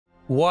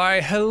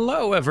Why,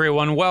 hello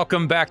everyone,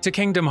 welcome back to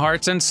Kingdom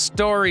Hearts and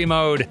Story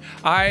Mode.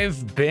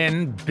 I've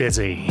been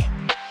busy.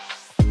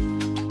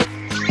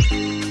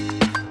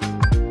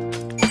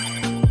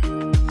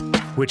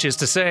 Which is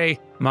to say,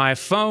 my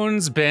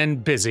phone's been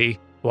busy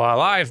while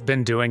I've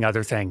been doing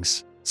other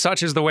things.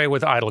 Such is the way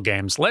with idle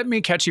games. Let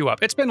me catch you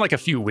up. It's been like a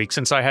few weeks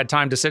since I had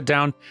time to sit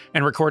down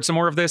and record some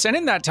more of this, and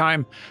in that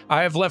time,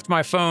 I have left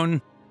my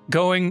phone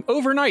going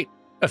overnight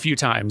a few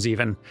times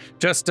even.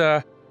 Just,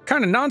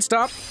 kind of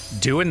nonstop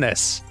doing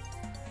this.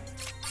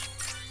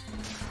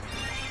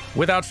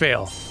 Without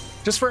fail.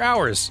 Just for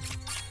hours.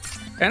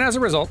 And as a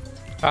result,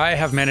 I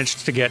have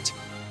managed to get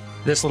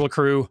this little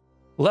crew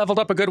leveled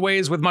up a good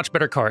ways with much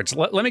better cards.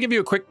 Let me give you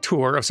a quick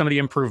tour of some of the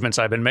improvements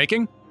I've been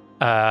making.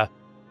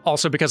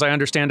 Also because I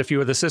understand a few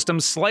of the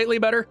systems slightly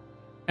better.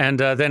 And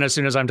then as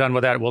soon as I'm done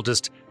with that, we'll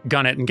just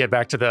gun it and get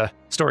back to the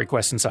story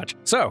quests and such.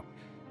 So,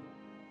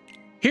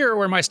 here are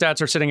where my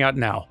stats are sitting at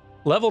now.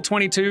 Level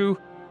 22,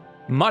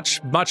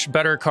 much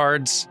better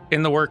cards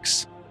in the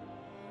works.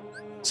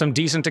 Some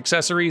decent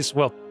accessories.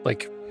 Well,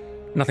 like,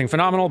 nothing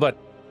phenomenal, but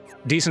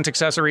decent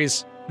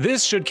accessories.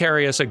 This should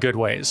carry us a good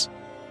ways.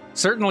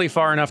 Certainly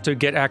far enough to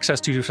get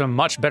access to some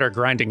much better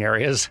grinding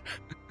areas.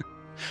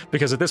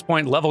 Because at this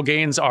point, level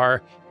gains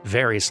are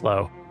very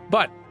slow.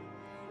 But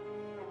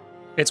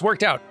it's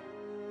worked out.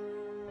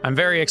 I'm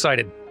very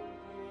excited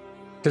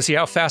to see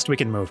how fast we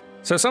can move.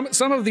 So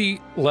some of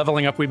the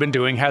leveling up we've been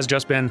doing has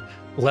just been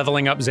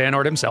leveling up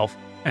Xehanort himself.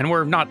 And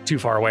we're not too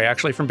far away,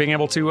 actually, from being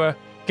able to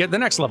get the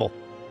next level.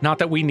 Not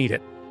that we need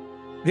it.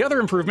 The other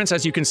improvements,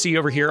 as you can see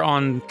over here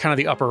on kind of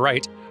the upper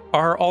right,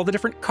 are all the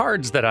different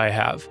cards that I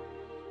have.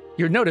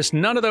 You'll notice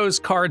none of those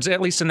cards,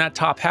 at least in that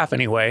top half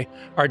anyway,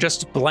 are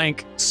just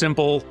blank,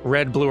 simple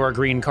red, blue, or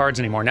green cards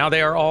anymore. Now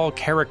they are all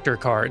character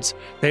cards.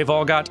 They've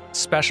all got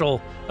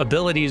special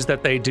abilities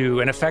that they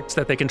do and effects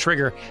that they can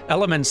trigger,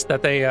 elements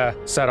that they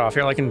set off.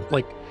 Here, I can,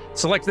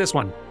 select this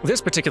one.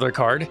 This particular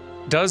card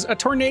does a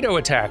tornado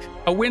attack,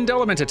 a wind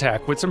element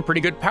attack with some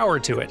pretty good power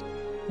to it.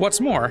 What's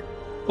more,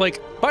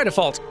 by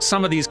default,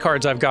 some of these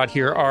cards I've got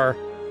here are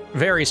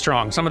very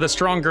strong. Some of the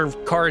stronger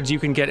cards you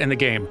can get in the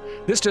game.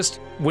 This just,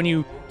 when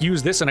you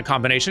use this in a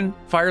combination,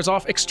 fires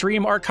off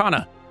Extreme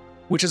Arcana,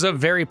 which is a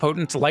very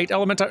potent light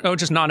element,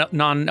 just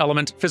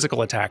non-element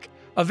physical attack.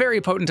 A very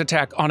potent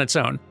attack on its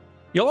own.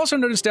 You'll also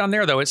notice down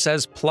there, though, it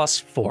says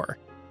 +4.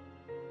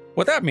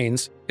 What that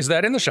means is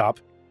that in the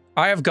shop,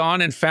 I have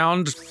gone and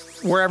found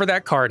wherever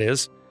that card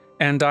is,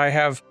 and I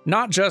have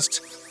not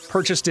just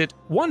purchased it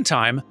one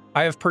time,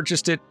 I have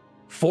purchased it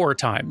 4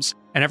 times.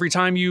 And every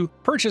time you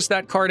purchase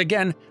that card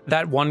again,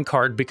 that one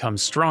card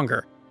becomes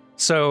stronger.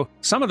 So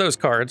some of those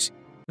cards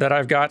that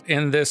I've got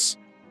in this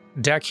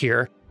deck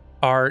here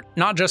are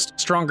not just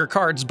stronger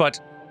cards, but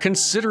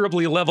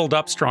considerably leveled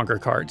up stronger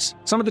cards.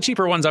 Some of the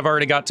cheaper ones I've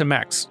already got to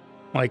max,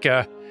 like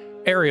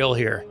Ariel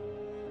here.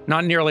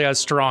 Not nearly as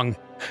strong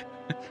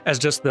as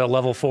just the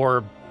level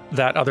 4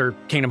 that other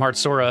Kingdom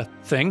Hearts Sora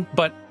thing,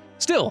 but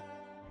still,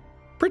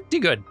 pretty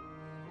good.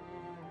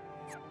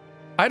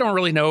 I don't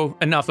really know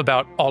enough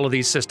about all of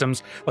these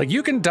systems.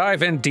 You can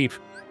dive in deep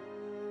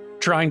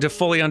trying to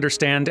fully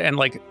understand and,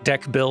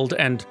 deck build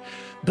and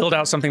build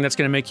out something that's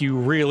going to make you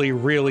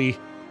really,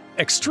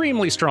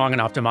 extremely strong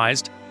and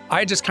optimized.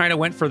 I just kind of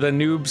went for the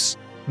noob's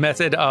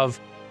method of,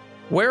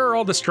 where are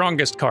all the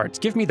strongest cards?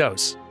 Give me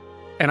those.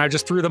 And I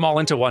just threw them all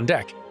into one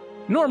deck.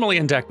 Normally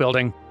in deck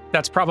building,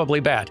 that's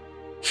probably bad.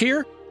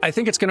 Here, I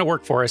think it's going to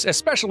work for us,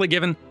 especially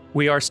given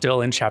we are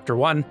still in Chapter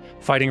 1,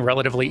 fighting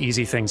relatively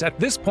easy things. At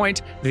this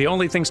point, the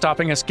only thing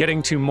stopping us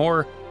getting to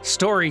more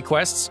story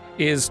quests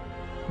is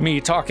me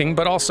talking,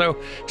 but also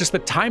just the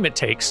time it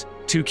takes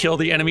to kill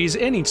the enemies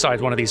in each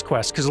side one of these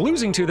quests, because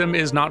losing to them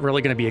is not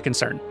really going to be a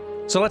concern.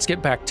 So let's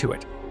get back to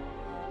it.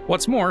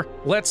 What's more,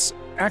 let's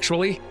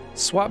actually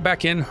swap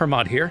back in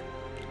Hermod here.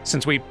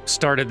 Since we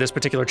started this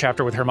particular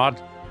chapter with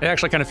Hermod, it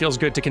actually kind of feels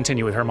good to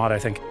continue with Hermod, I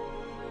think.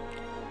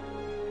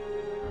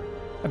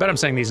 I bet I'm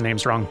saying these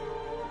names wrong.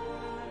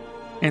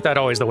 Ain't that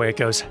always the way it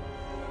goes?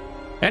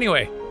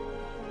 Anyway,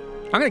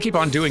 I'm gonna keep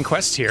on doing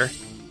quests here.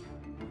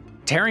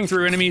 Tearing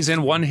through enemies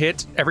in one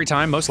hit every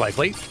time, most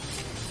likely.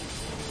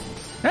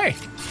 Hey,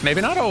 maybe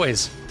not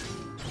always.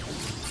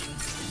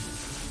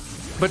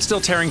 But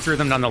still tearing through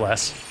them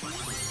nonetheless.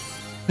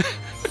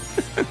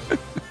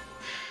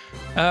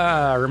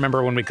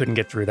 Remember when we couldn't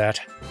get through that.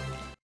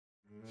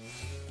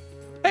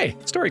 Hey,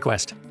 story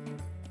quest.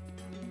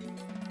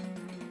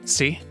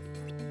 See?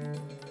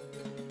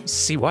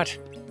 See what?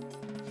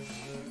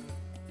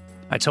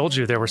 I told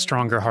you there were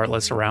stronger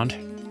Heartless around.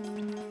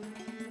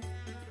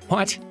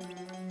 What?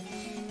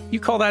 You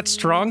call that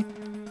strong?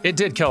 It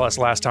did kill us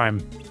last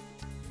time.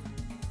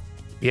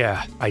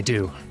 Yeah, I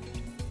do.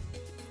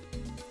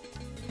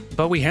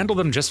 But we handled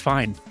them just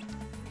fine.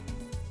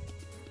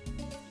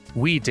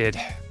 We did,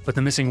 but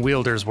the missing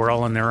wielders were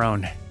all on their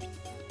own.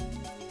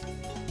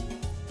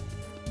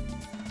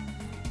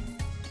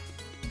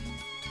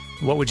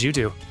 What would you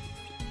do?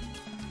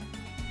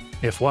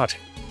 If what?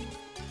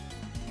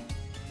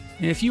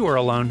 If you were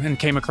alone and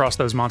came across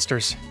those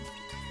monsters.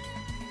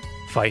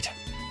 Fight.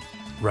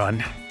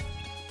 run.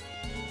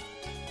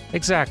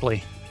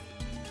 Exactly.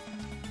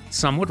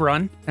 Some would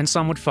run, and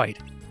some would fight.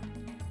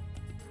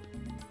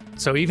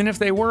 So even if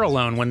they were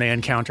alone when they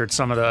encountered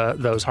some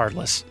of those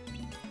Heartless,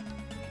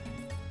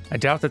 I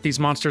doubt that these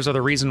monsters are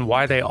the reason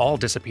why they all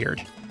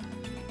disappeared.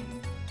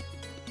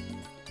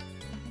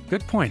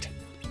 Good point.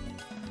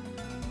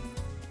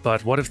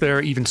 But what if there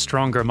are even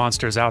stronger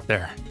monsters out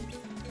there?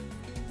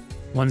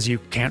 Ones you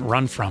can't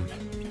run from.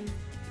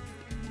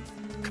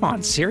 Come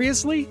on,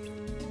 seriously?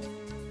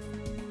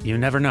 You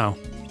never know.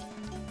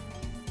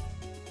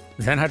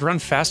 Then I'd run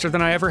faster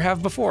than I ever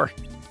have before.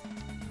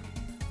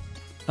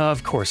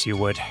 Of course you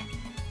would.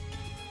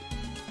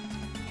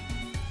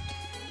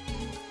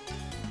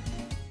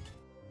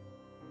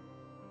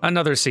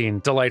 Another scene,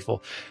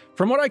 delightful.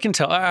 From what I can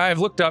tell, I've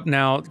looked up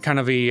now kind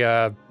of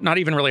a, not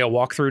even really a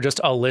walkthrough, just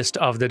a list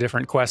of the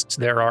different quests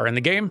there are in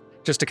the game,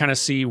 just to kind of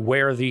see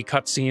where the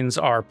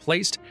cutscenes are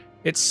placed.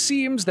 It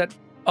seems that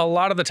a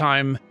lot of the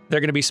time, they're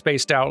going to be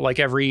spaced out like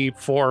every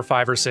 4 or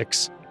 5 or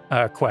 6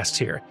 quests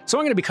here. So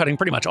I'm going to be cutting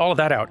pretty much all of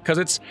that out, because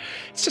it's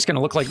just going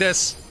to look like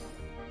this.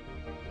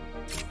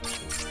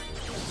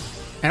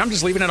 And I'm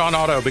just leaving it on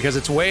auto because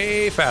it's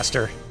way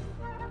faster.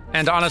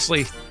 And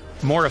honestly,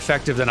 more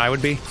effective than I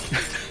would be.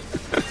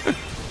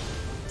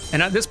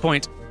 And at this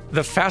point,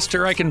 the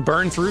faster I can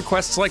burn through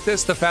quests like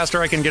this, the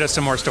faster I can get us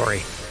some more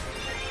story.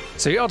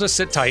 So y'all just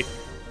sit tight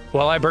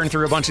while I burn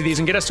through a bunch of these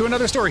and get us to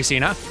another story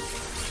scene, huh?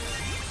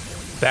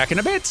 Back in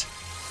a bit.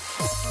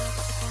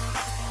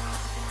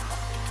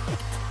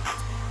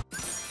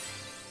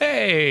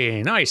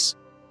 Hey, nice.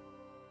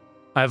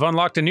 I've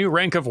unlocked a new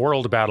rank of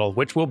World Battle,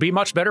 which will be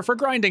much better for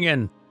grinding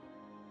in.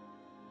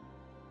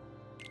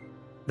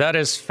 That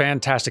is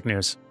fantastic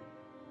news.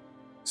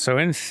 So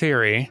in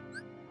theory...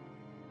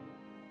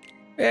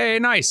 Hey,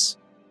 nice.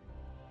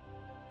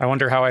 I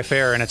wonder how I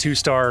fare in a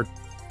 2-star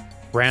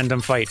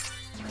random fight.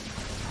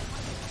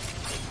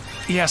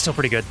 Yeah, still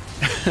pretty good.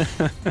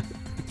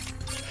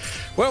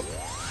 Well,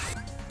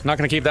 I'm not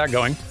going to keep that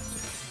going,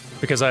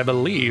 because I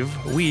believe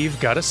we've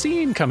got a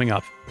scene coming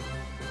up.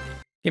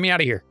 Get me out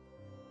of here.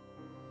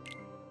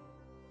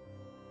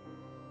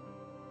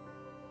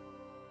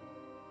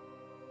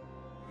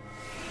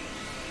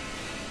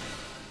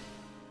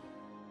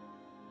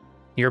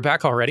 You're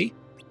back already?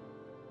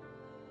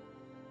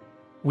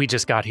 We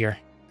just got here.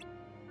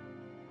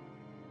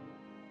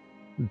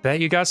 Bet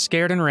you got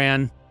scared and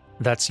ran.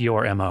 That's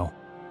your MO.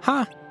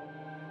 Huh?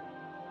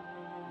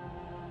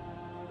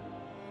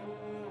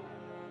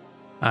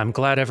 I'm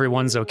glad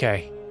everyone's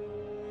okay.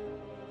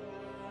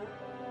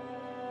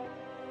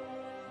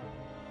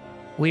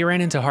 We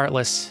ran into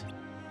Heartless.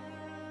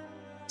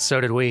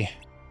 So did we.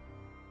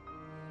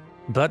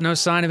 But no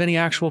sign of any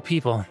actual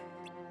people.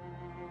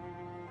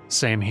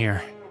 Same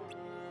here.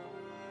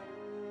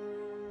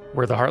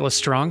 Were the Heartless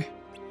strong?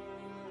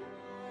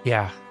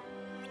 Yeah.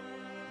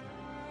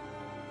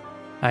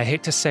 I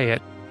hate to say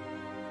it,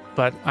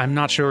 but I'm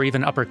not sure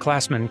even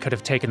upperclassmen could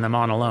have taken them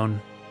on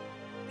alone.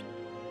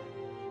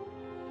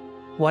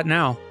 What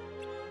now?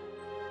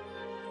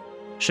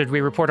 Should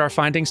we report our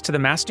findings to the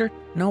Master?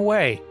 No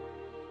way.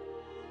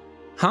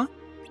 Huh?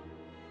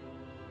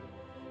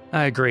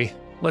 I agree.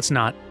 Let's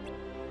not.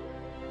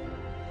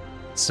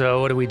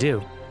 So what do we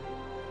do?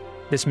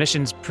 This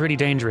mission's pretty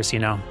dangerous, you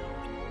know.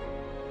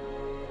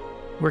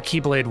 We're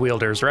Keyblade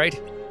wielders,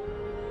 right?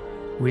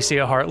 We see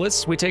a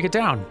Heartless, we take it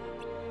down.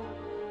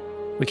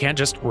 We can't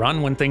just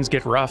run when things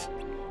get rough.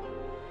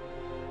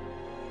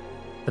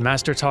 The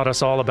Master taught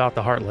us all about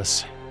the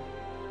Heartless,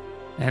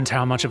 and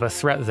how much of a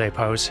threat they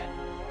pose.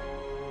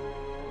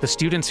 The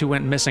students who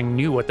went missing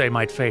knew what they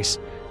might face,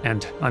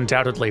 and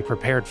undoubtedly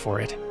prepared for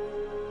it.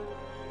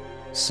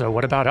 So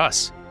what about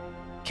us?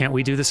 Can't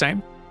we do the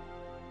same?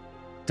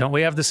 Don't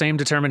we have the same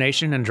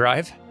determination and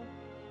drive?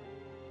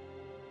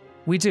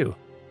 We do,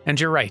 and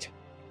you're right.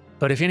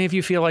 But if any of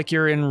you feel like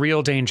you're in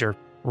real danger,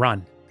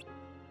 run.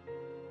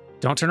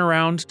 Don't turn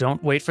around,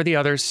 don't wait for the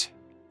others.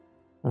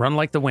 Run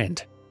like the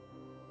wind.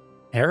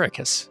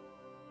 Ericus.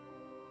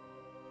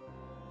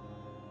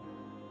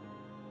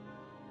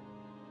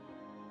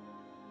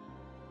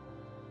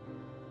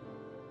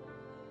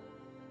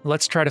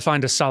 Let's try to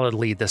find a solid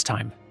lead this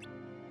time.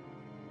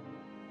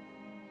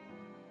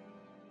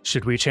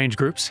 Should we change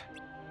groups?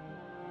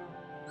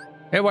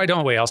 Hey, why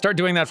don't we? I'll start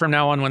doing that from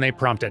now on when they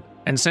prompt it.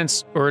 And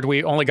since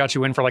we only got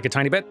you in for like a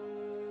tiny bit,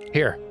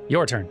 here,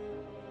 your turn.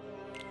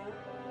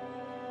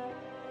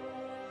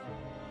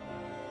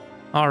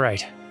 All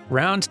right,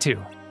 round 2.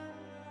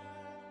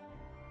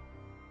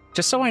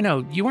 Just so I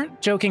know, you weren't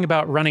joking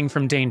about running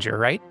from danger,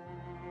 right?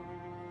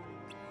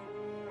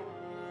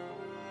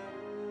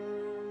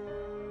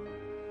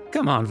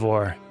 Come on,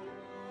 Vor.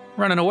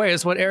 Running away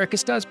is what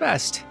Ericus does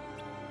best.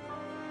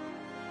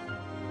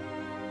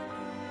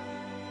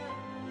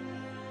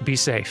 Be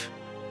safe.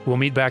 We'll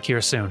meet back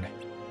here soon.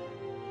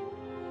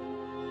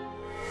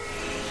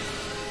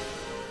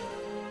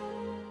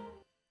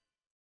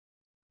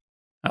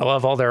 I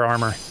love all their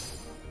armor.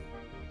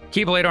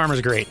 Keyblade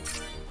armor's great.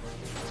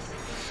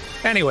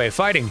 Anyway,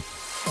 fighting.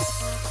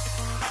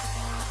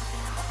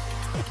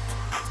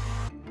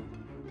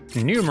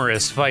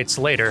 numerous fights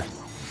later.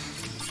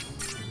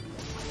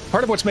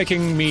 Part of what's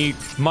making me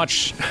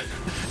much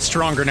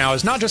stronger now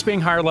is not just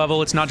being higher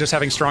level, it's not just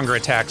having stronger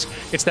attacks,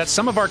 it's that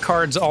some of our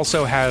cards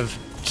also have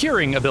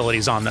curing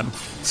abilities on them.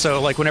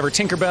 So like whenever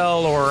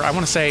Tinkerbell, or I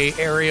want to say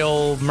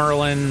Ariel,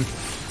 Merlin,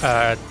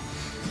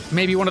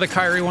 maybe one of the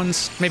Kyrie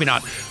ones, maybe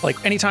not.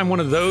 Like anytime one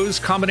of those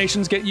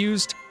combinations get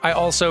used, I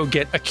also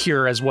get a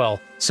cure as well.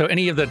 So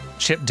any of the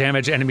chip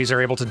damage enemies are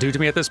able to do to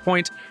me at this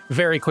point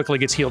very quickly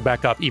gets healed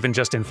back up even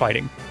just in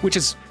fighting, which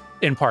is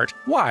in part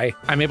why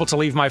I'm able to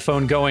leave my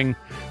phone going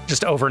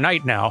just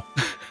overnight now,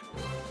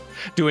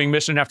 doing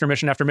mission after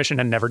mission after mission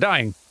and never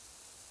dying.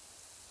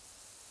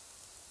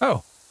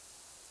 Oh.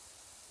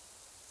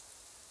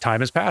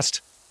 Time has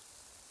passed.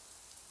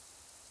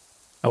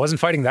 I wasn't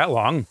fighting that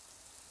long.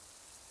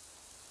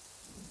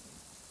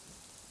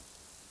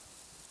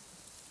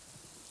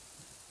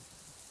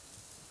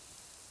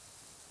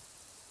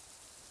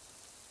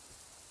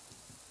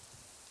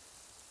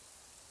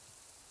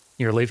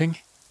 You're leaving?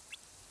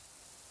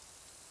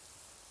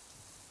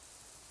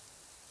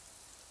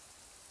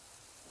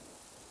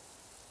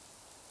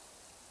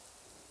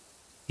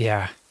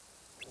 Yeah.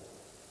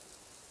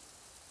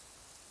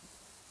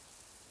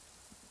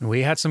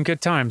 We had some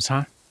good times,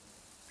 huh?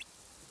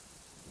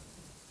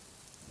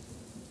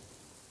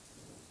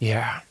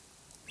 Yeah.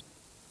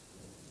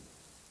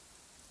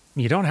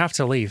 You don't have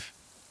to leave.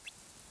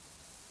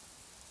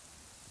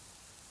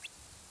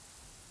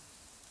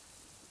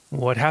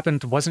 What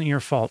happened wasn't your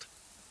fault.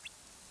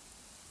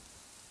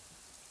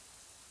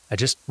 I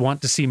just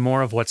want to see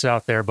more of what's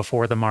out there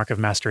before the Mark of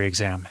Mastery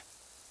exam.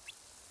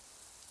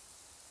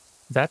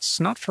 That's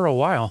not for a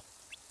while.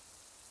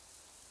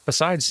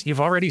 Besides,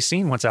 you've already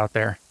seen what's out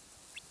there.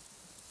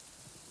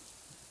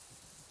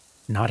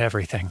 Not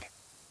everything.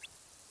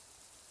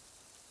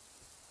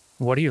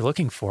 What are you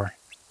looking for?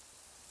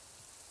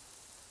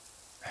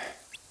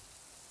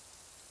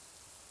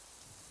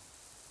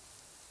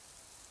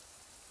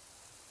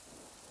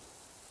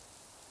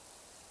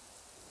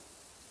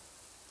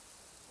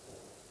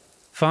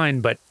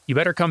 Fine, but you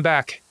better come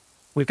back.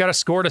 We've got a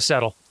score to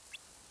settle.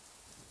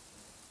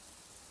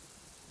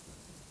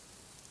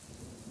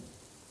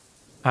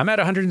 I'm at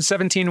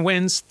 117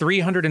 wins,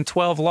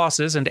 312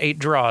 losses, and 8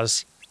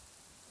 draws.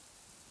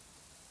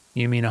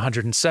 You mean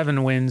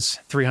 107 wins,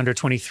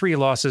 323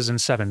 losses,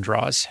 and 7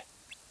 draws.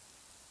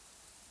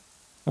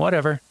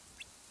 Whatever.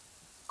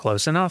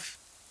 Close enough.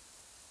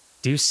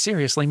 Do you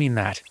seriously mean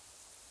that?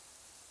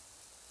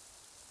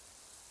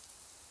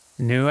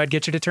 Knew I'd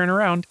get you to turn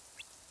around.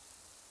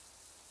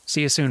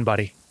 See you soon,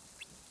 buddy.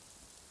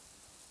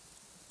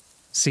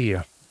 See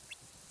you.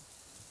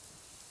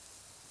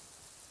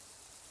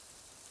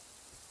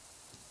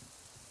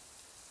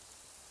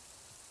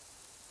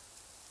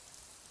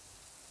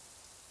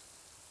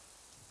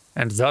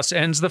 And thus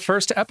ends the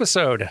first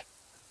episode.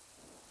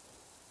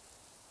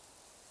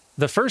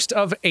 The first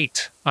of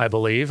 8, I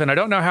believe, and I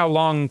don't know how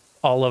long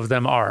all of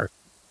them are.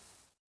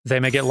 They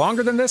may get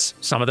longer than this,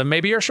 some of them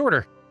maybe are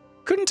shorter.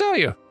 Couldn't tell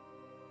you.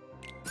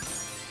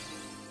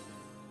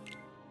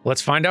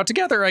 Let's find out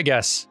together, I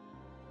guess.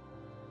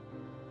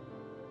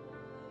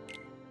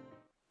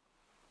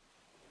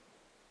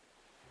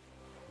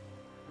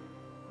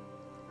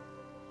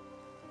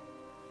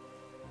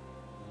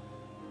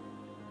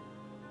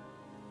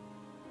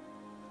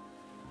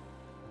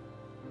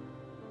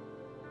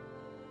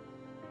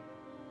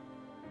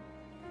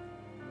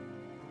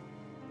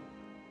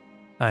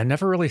 I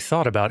never really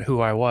thought about who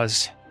I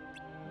was.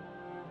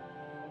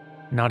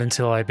 Not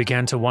until I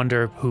began to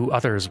wonder who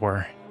others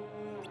were.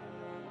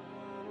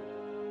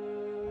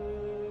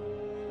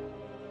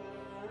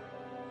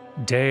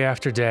 Day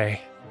after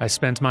day, I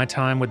spent my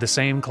time with the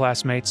same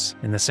classmates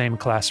in the same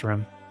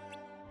classroom.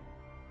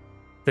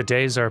 The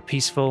days are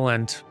peaceful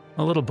and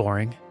a little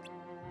boring,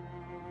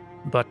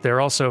 but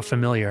they're also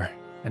familiar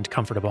and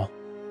comfortable.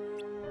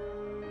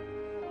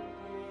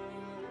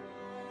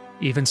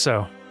 Even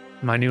so,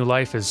 my new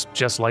life is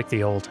just like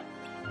the old.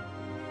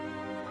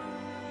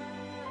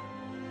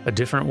 A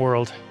different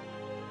world,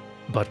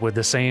 but with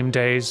the same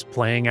days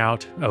playing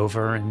out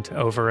over and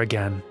over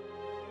again.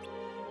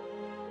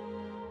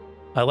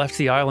 I left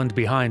the island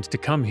behind to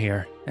come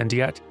here, and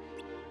yet...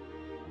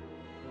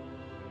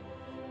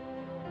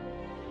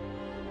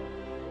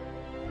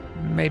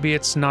 maybe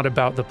it's not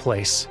about the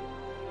place.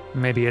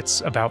 Maybe it's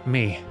about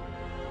me.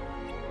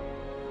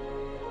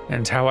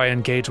 And how I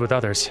engage with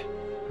others.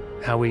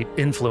 How we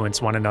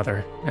influence one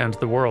another and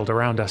the world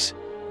around us.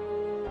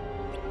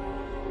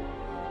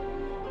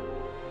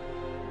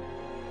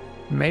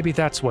 Maybe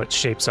that's what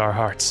shapes our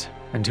hearts,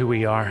 and who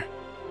we are,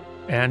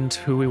 and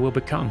who we will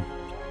become.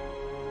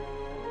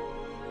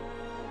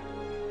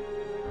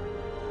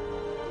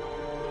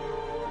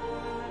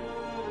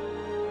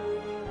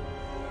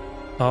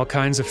 All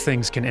kinds of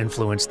things can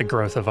influence the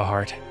growth of a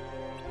heart.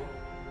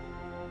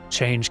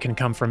 Change can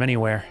come from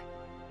anywhere,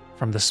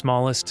 from the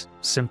smallest,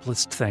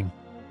 simplest thing.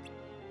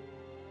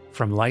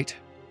 From light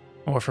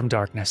or from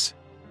darkness.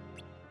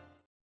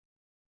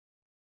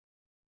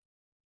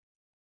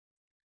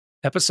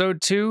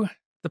 Episode 2,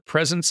 The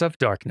Presence of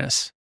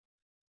Darkness.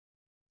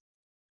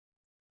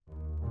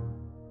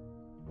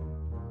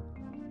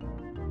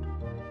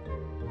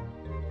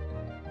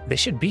 They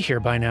should be here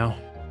by now.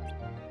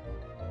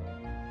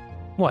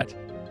 What?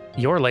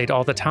 You're late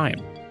all the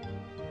time.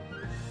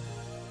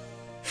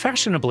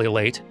 Fashionably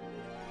late?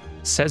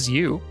 Says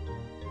you.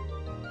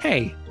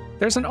 Hey,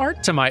 there's an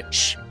art to my—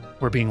 Shh,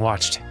 we're being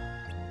watched.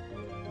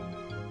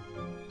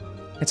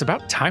 It's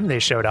about time they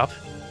showed up.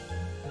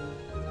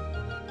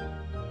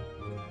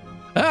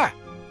 Ah!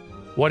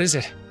 What is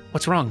it?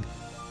 What's wrong?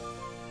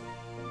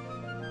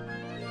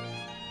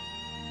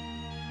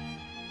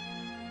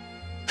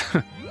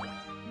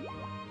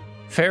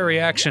 Fair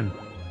reaction.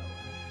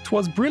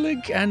 'Twas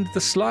brillig and the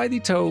slithy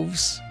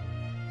toves.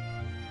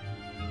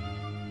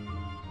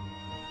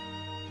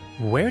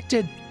 Where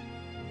did—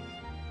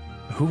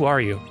 Who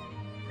are you?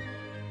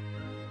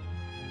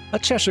 A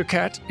Cheshire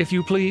cat, if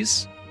you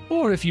please,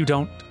 or if you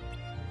don't.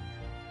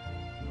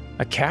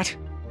 A cat?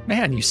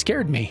 Man, you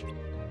scared me.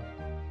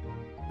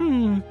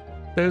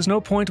 There's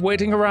no point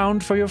waiting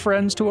around for your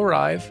friends to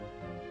arrive.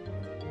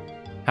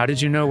 How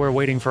did you know we're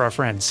waiting for our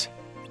friends?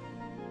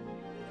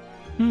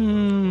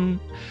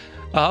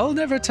 I'll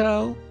never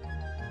tell.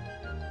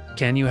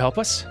 Can you help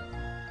us?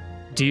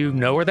 Do you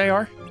know where they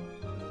are?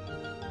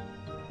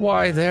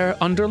 Why, they're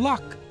under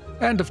lock.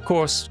 And of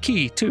course,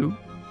 key, too.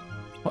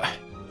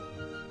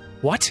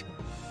 What?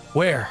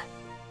 Where?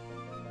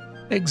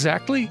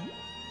 Exactly.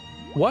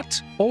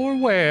 What or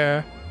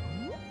where?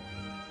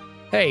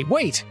 Hey,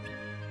 wait!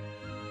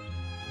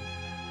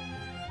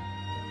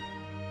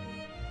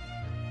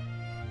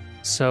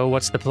 So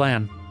what's the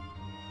plan?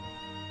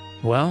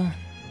 Well,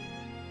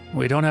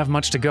 we don't have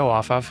much to go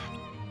off of.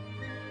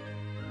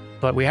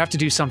 But we have to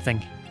do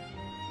something.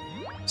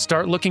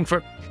 Start looking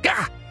for—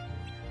 Gah!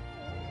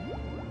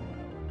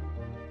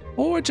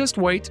 Or just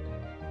wait.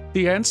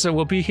 The answer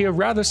will be here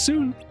rather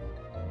soon.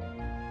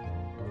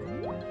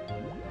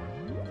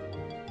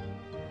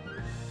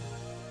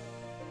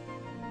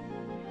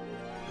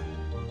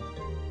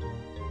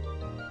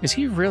 Is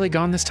he really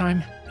gone this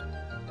time?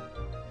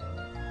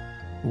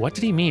 What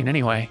did he mean,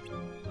 anyway?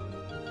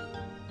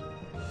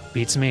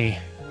 Beats me.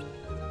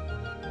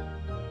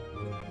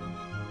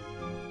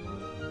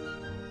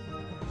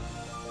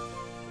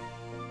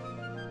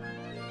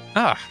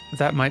 Ah,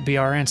 that might be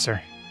our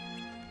answer.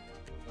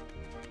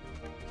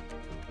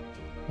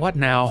 What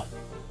now?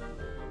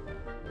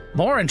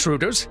 More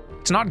intruders?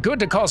 It's not good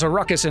to cause a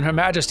ruckus in Her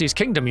Majesty's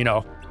kingdom, you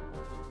know.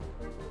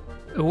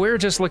 We're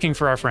just looking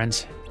for our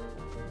friends.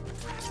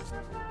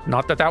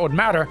 Not that that would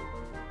matter.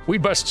 We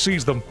best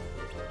seize them.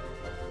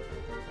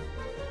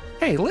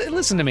 Hey,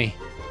 listen to me.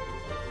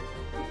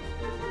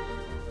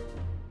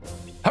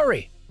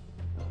 Hurry!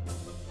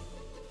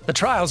 The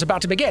trial's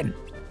about to begin.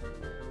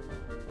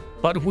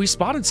 But we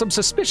spotted some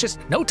suspicious—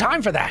 No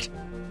time for that!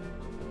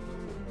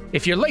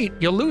 If you're late,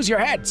 you'll lose your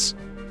heads.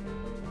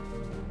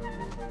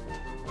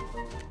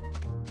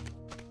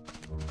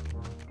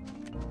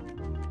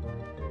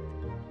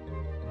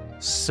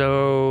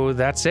 So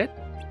that's it?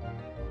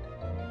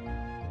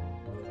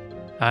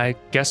 I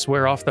guess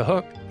we're off the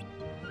hook.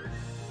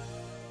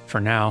 For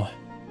now.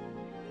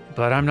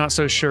 But I'm not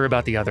so sure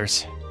about the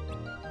others.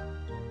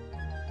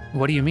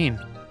 What do you mean?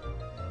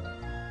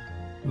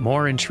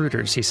 More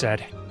intruders, he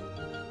said.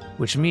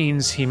 Which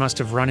means he must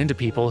have run into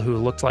people who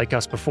looked like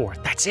us before.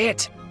 That's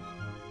it!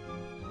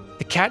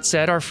 The cat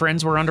said our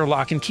friends were under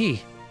lock and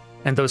key,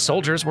 and those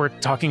soldiers were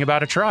talking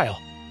about a trial.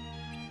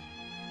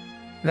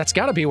 That's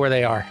gotta be where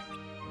they are.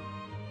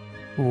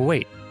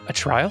 Wait, a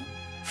trial?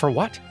 For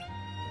what?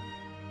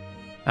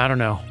 I don't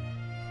know.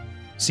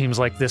 Seems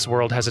like this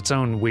world has its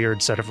own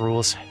weird set of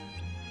rules.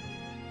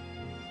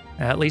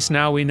 At least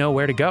now we know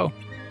where to go.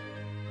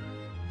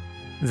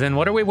 Then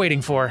what are we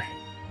waiting for?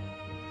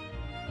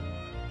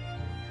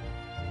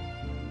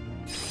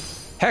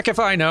 Heck if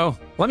I know.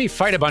 Let me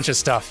fight a bunch of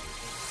stuff.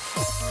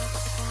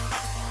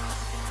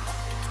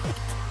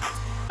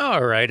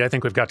 Alright, I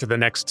think we've got to the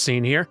next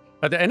scene here.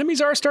 The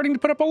enemies are starting to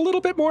put up a little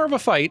bit more of a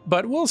fight,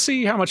 but we'll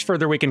see how much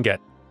further we can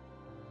get.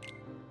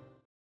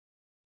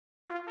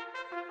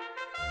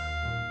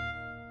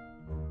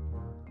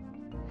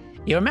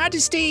 Your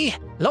Majesty,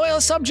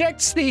 loyal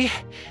subjects, the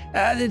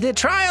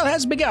trial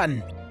has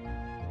begun.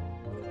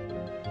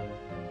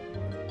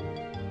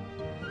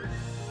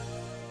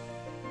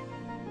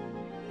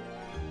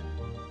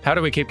 How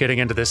do we keep getting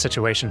into this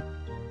situation?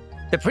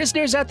 The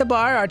prisoners at the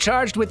bar are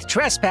charged with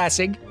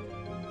trespassing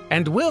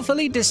and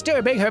willfully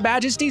disturbing Her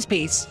Majesty's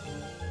peace.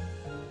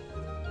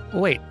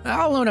 Wait,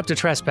 I'll own up to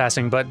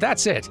trespassing, but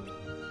that's it.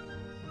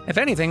 If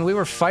anything, we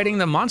were fighting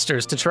the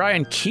monsters to try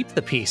and keep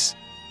the peace.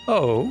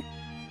 Oh?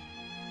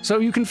 So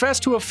you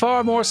confess to a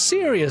far more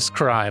serious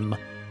crime.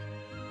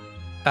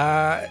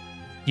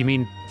 You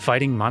mean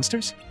fighting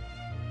monsters?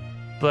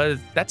 But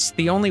that's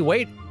the only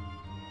way.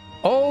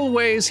 All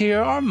ways here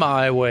are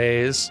my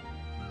ways.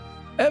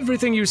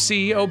 Everything you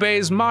see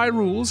obeys my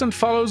rules and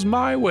follows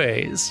my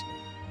ways.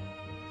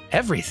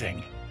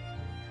 Everything?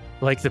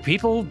 Like the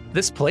people,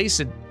 this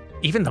place, and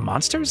even the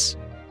monsters?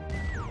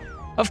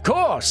 Of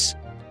course!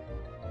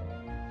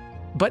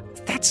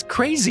 But that's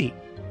crazy.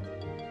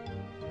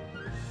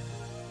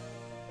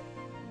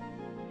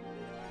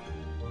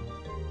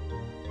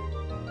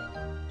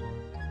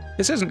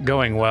 This isn't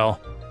going well.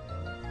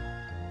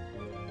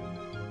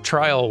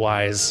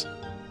 Trial-wise.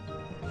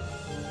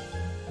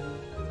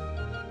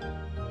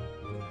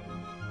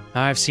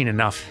 I've seen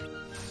enough.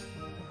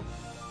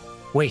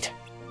 Wait.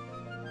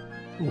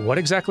 What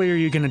exactly are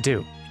you gonna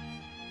do?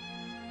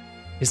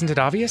 Isn't it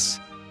obvious?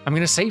 I'm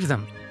gonna save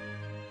them.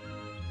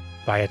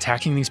 By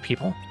attacking these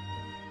people?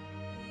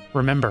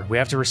 Remember, we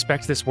have to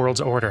respect this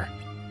world's order.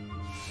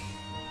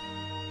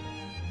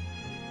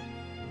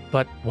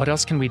 But what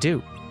else can we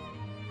do?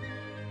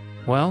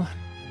 Well,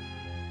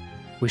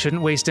 we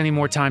shouldn't waste any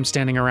more time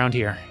standing around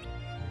here.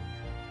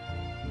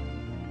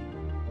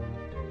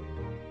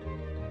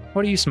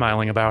 What are you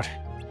smiling about?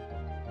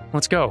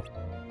 Let's go.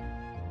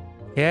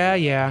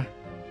 Yeah.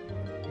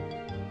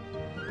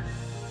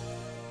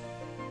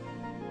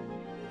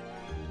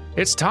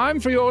 It's time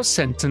for your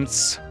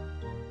sentence.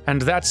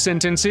 And that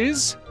sentence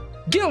is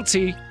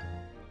guilty.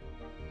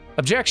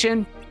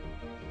 Objection.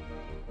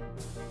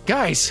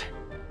 Guys,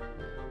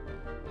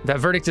 that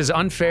verdict is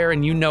unfair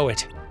and you know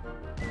it.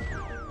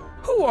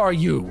 Who are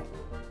you?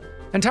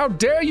 And how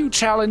dare you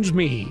challenge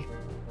me?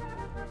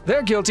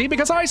 They're guilty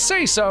because I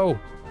say so.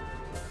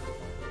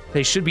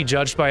 They should be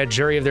judged by a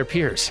jury of their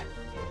peers,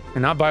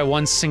 and not by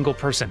one single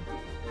person.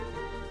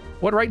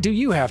 What right do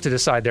you have to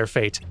decide their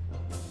fate?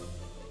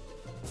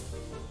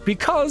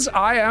 Because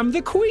I am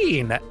the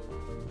queen,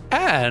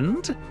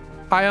 and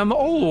I am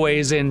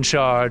always in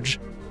charge.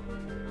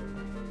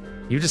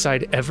 You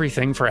decide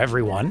everything for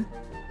everyone?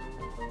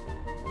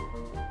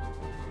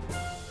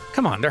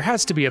 Come on, there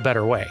has to be a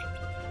better way.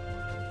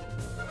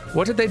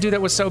 What did they do that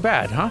was so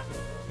bad, huh?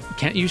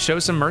 Can't you show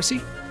some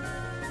mercy?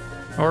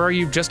 Or are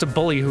you just a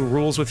bully who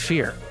rules with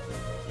fear?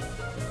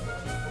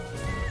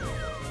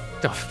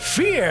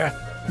 Fear?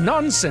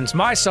 Nonsense,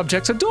 my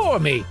subjects adore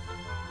me.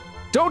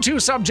 Don't you,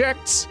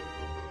 subjects?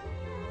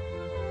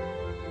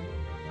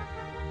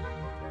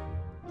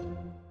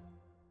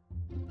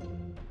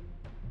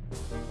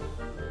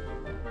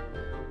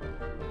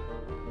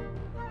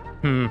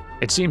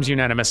 It seems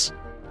unanimous.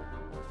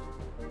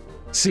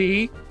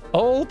 See?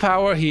 All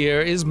power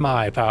here is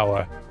my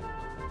power.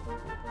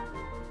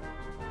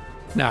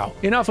 Now,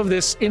 enough of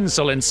this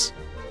insolence.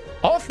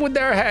 Off with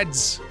their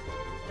heads!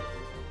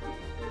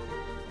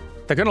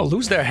 They're gonna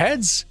lose their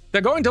heads?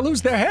 They're going to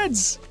lose their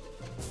heads!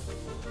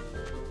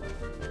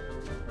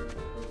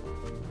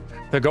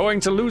 They're going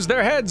to lose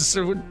their heads!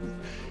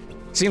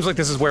 Seems like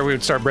this is where we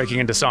would start breaking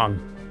into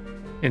song.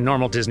 In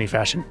normal Disney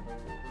fashion.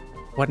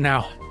 What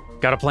now?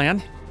 Got a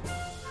plan?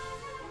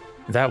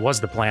 That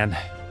was the plan.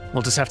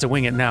 We'll just have to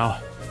wing it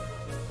now.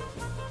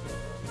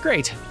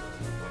 Great.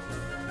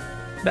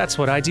 That's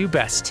what I do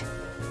best.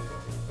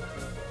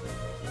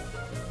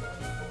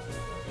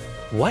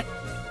 What?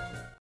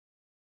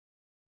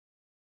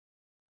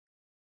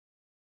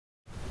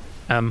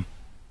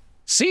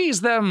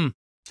 Seize them!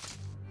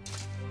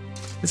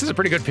 This is a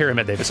pretty good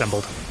pyramid they've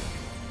assembled.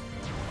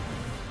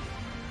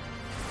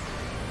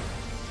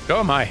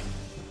 Oh my.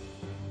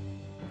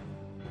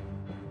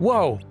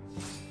 Whoa.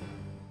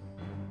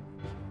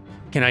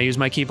 Can I use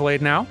my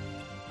Keyblade now?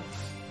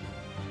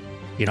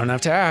 You don't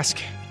have to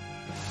ask.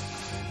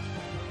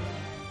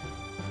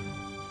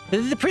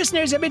 The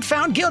prisoners have been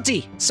found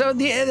guilty, so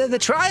the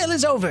trial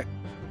is over.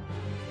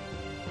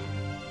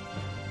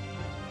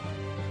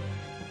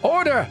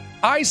 Order!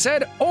 I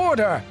said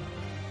order!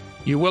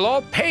 You will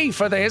all pay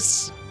for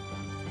this!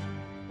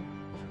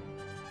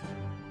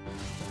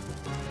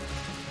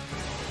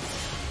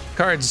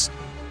 Cards.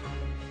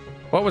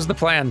 What was the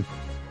plan?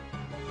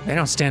 They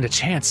don't stand a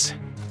chance.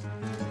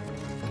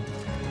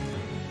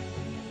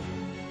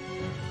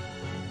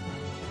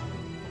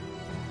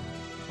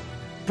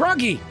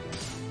 Broggy!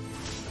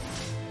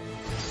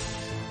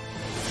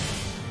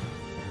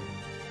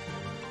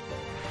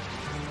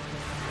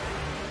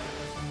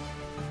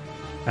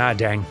 Ah,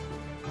 dang.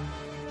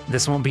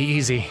 This won't be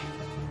easy.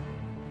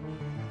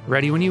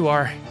 Ready when you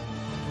are.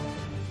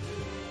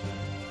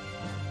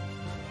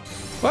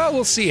 Well,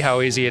 we'll see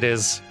how easy it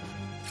is.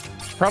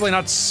 Probably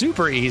not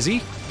super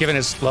easy, given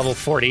it's level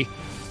 40.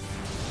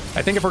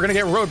 I think if we're gonna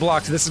get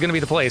roadblocked, this is gonna be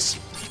the place.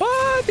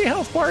 But the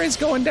health bar is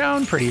going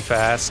down pretty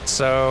fast,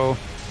 so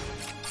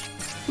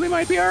we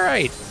might be all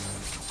right.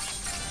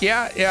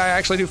 Yeah, I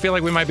actually do feel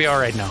like we might be all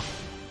right now.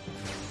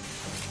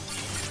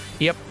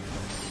 Yep.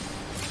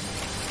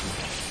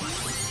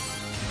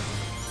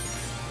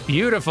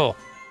 Beautiful.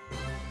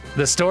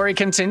 The story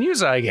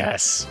continues, I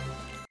guess.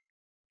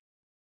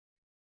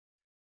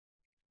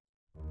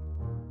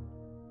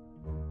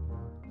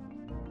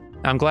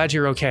 I'm glad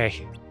you're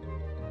okay.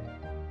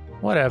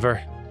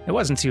 Whatever. It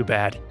wasn't too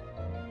bad.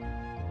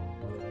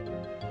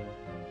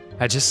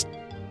 I just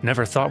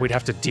never thought we'd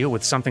have to deal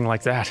with something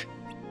like that.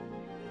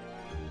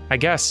 I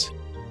guess.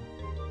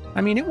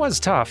 I mean, it was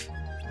tough.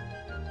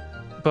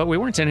 But we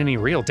weren't in any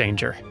real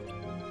danger.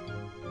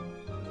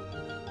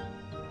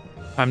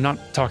 I'm not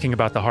talking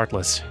about the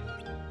Heartless.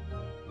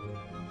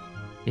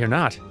 You're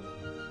not.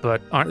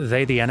 But aren't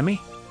they the enemy?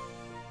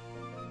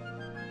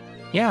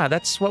 Yeah,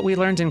 that's what we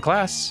learned in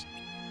class.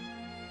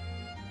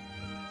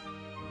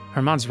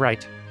 Herman's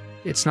right.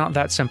 It's not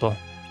that simple.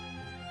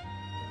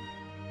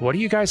 What are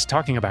you guys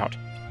talking about?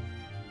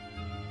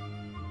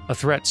 A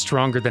threat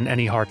stronger than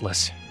any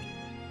Heartless.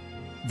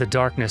 The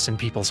darkness in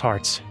people's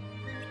hearts.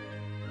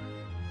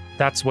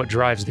 That's what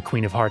drives the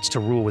Queen of Hearts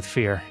to rule with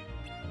fear.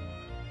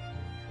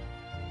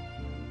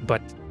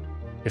 But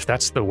if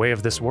that's the way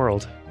of this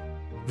world,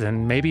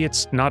 then maybe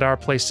it's not our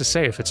place to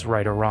say if it's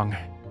right or wrong.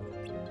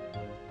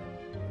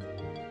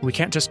 We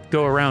can't just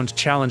go around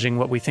challenging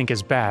what we think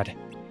is bad.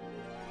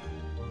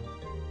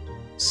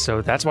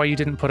 So that's why you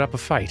didn't put up a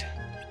fight.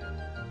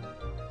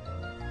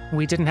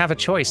 We didn't have a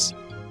choice.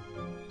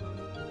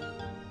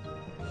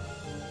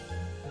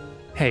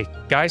 Hey,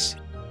 guys.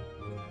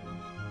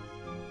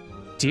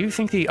 Do you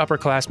think the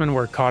upperclassmen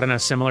were caught in a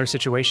similar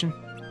situation?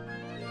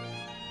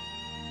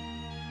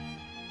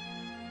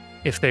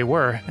 If they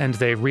were, and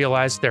they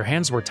realized their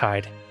hands were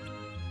tied,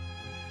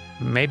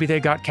 maybe they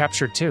got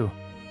captured too.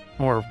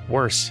 Or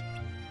worse.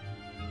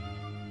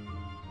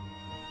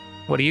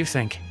 What do you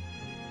think?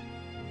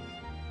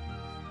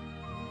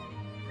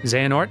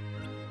 Xehanort?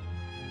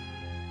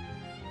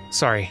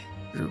 Sorry,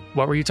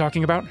 what were you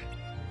talking about?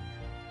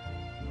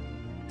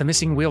 The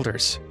missing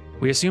wielders.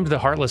 We assumed the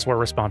Heartless were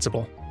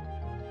responsible.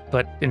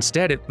 But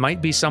instead, it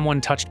might be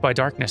someone touched by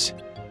darkness.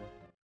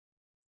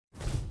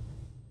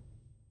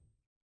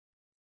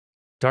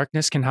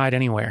 Darkness can hide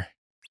anywhere.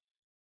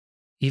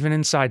 Even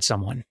inside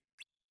someone.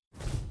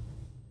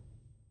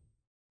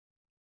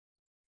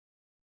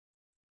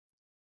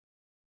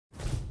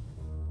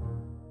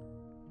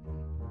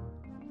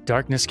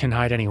 Darkness can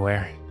hide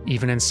anywhere,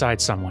 even inside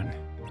someone.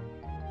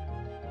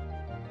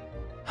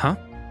 Huh?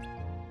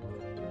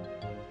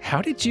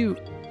 How did you...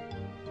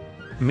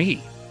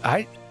 Me?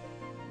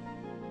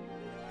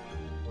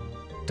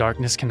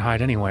 Darkness can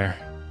hide anywhere.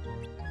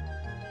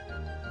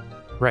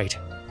 Right.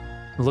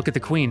 Look at the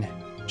Queen.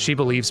 She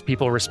believes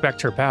people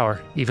respect her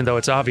power, even though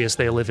it's obvious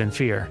they live in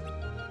fear.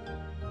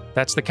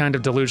 That's the kind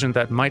of delusion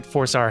that might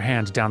force our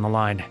hand down the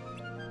line.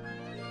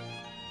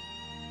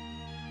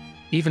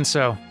 Even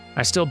so,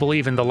 I still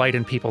believe in the light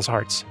in people's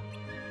hearts.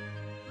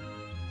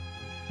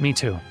 Me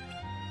too.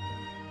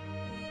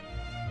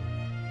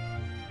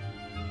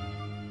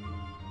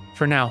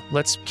 For now,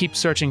 let's keep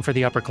searching for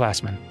the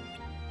upperclassmen.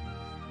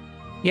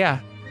 Yeah,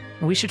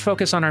 we should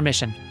focus on our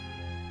mission.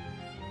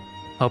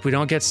 Hope we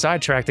don't get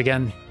sidetracked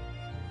again.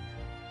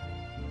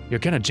 You're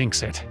gonna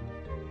jinx it.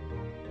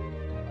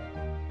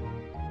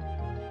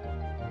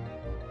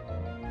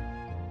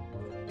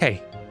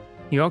 Hey,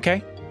 you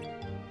okay?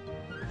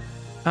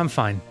 I'm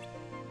fine.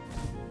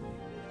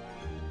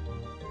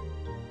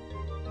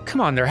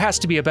 Come on, there has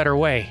to be a better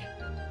way.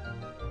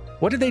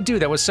 What did they do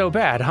that was so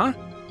bad, huh?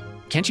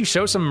 Can't you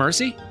show some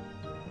mercy?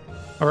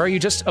 Or are you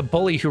just a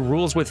bully who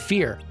rules with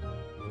fear?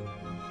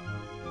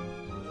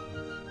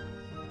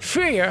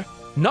 Fear?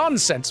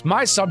 Nonsense!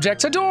 My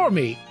subjects adore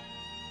me!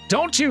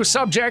 Don't you,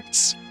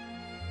 subjects?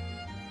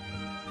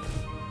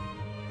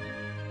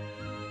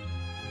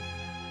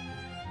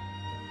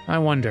 I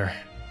wonder,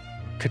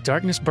 could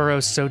darkness burrow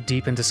so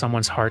deep into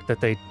someone's heart that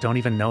they don't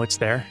even know it's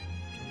there?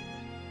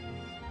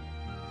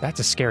 That's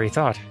a scary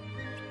thought.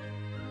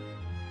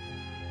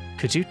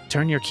 Could you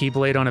turn your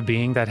keyblade on a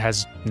being that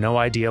has no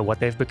idea what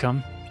they've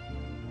become?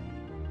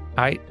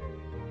 I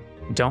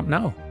don't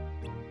know.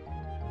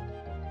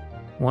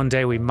 One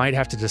day we might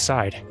have to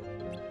decide.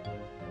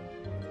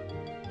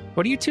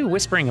 What are you two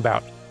whispering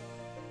about?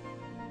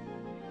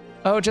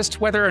 Oh,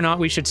 just whether or not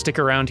we should stick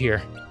around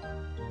here.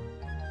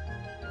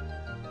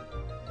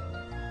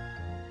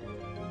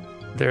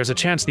 There's a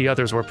chance the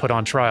others were put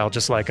on trial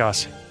just like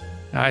us.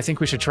 I think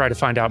we should try to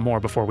find out more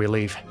before we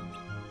leave.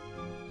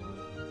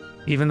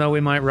 Even though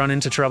we might run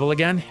into trouble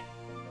again?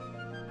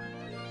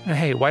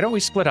 Hey, why don't we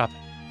split up?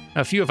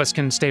 A few of us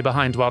can stay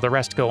behind while the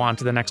rest go on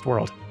to the next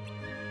world.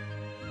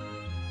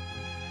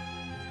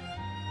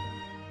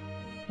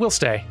 We'll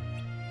stay.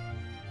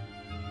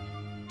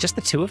 Just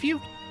the two of you?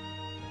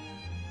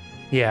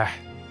 Yeah,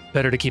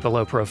 better to keep a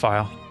low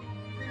profile.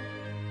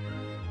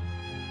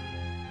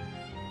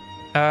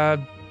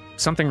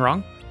 Something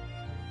wrong?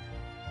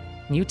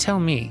 You tell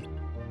me.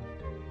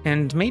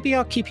 And maybe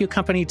I'll keep you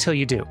company till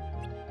you do.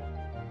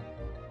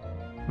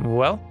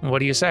 Well, what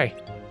do you say?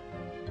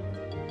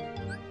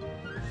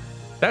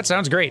 That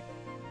sounds great.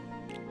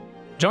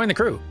 Join the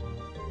crew.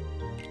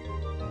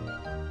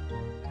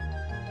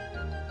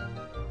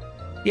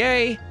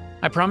 Yay!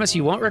 I promise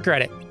you won't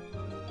regret it.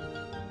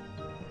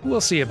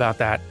 We'll see about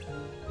that.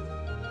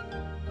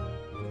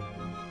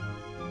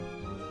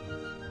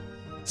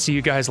 See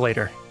you guys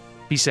later.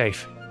 Be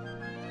safe.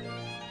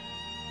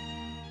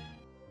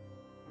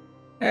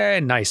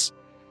 Nice.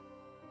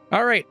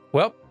 All right,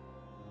 well,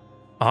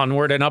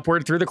 onward and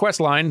upward through the quest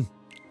line.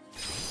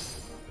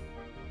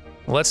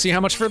 Let's see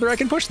how much further I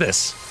can push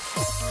this.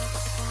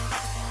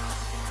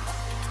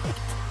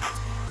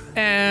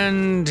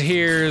 And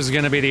here's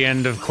gonna be the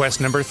end of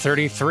quest number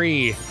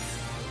 33.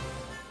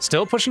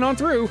 Still pushing on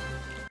through.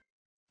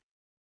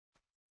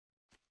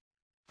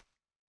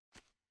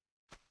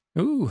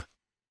 Ooh.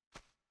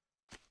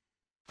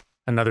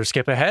 Another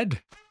skip ahead.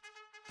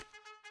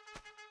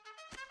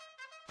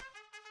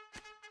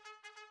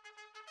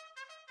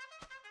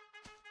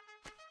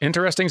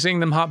 Interesting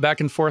seeing them hop back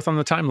and forth on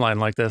the timeline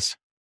like this.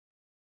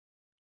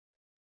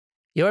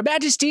 Your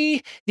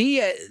Majesty,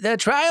 the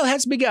trial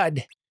has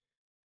begun.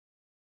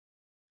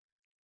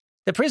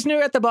 The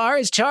prisoner at the bar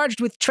is charged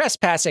with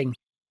trespassing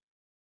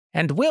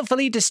and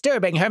willfully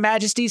disturbing Her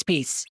Majesty's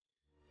peace.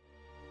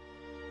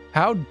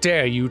 How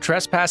dare you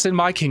trespass in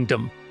my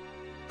kingdom?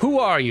 Who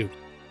are you?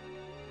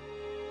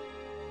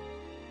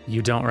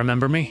 You don't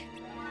remember me?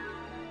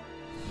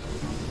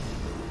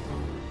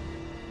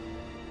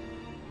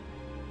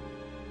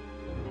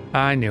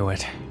 I knew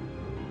it.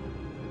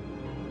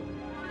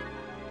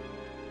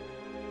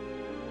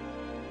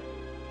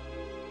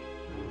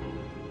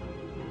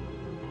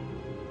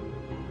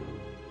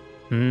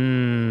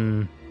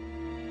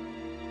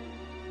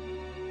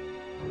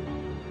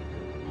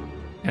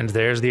 And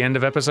there's the end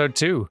of episode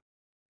 2.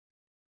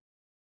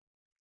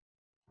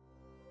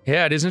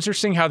 Yeah, it is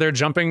interesting how they're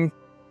jumping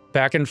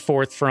back and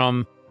forth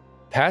from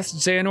past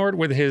Xehanort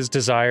with his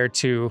desire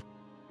to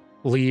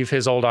leave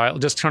his old isle,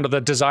 just kind of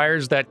the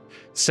desires that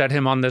set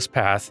him on this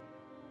path.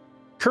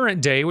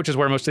 Current day, which is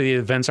where most of the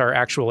events are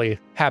actually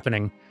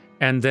happening,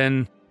 and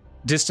then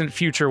distant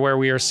future where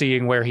we are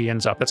seeing where he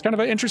ends up. That's kind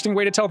of an interesting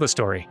way to tell the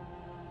story.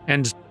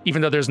 And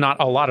even though there's not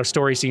a lot of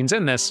story scenes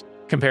in this,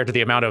 compared to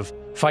the amount of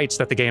fights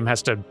that the game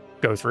has to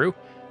go through,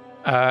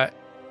 it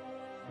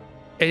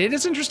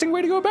is an interesting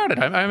way to go about it.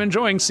 I'm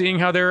enjoying seeing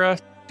how they're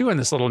doing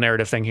this little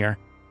narrative thing here.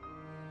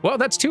 Well,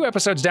 that's 2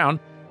 episodes down,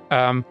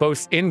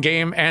 both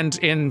in-game and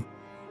in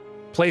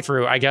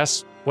playthrough, I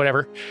guess,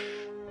 whatever.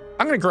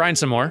 I'm going to grind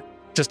some more,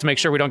 just to make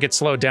sure we don't get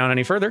slowed down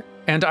any further,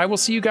 and I will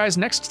see you guys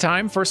next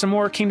time for some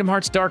more Kingdom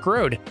Hearts Dark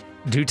Road.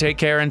 Do take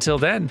care until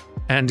then,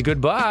 and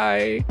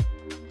goodbye!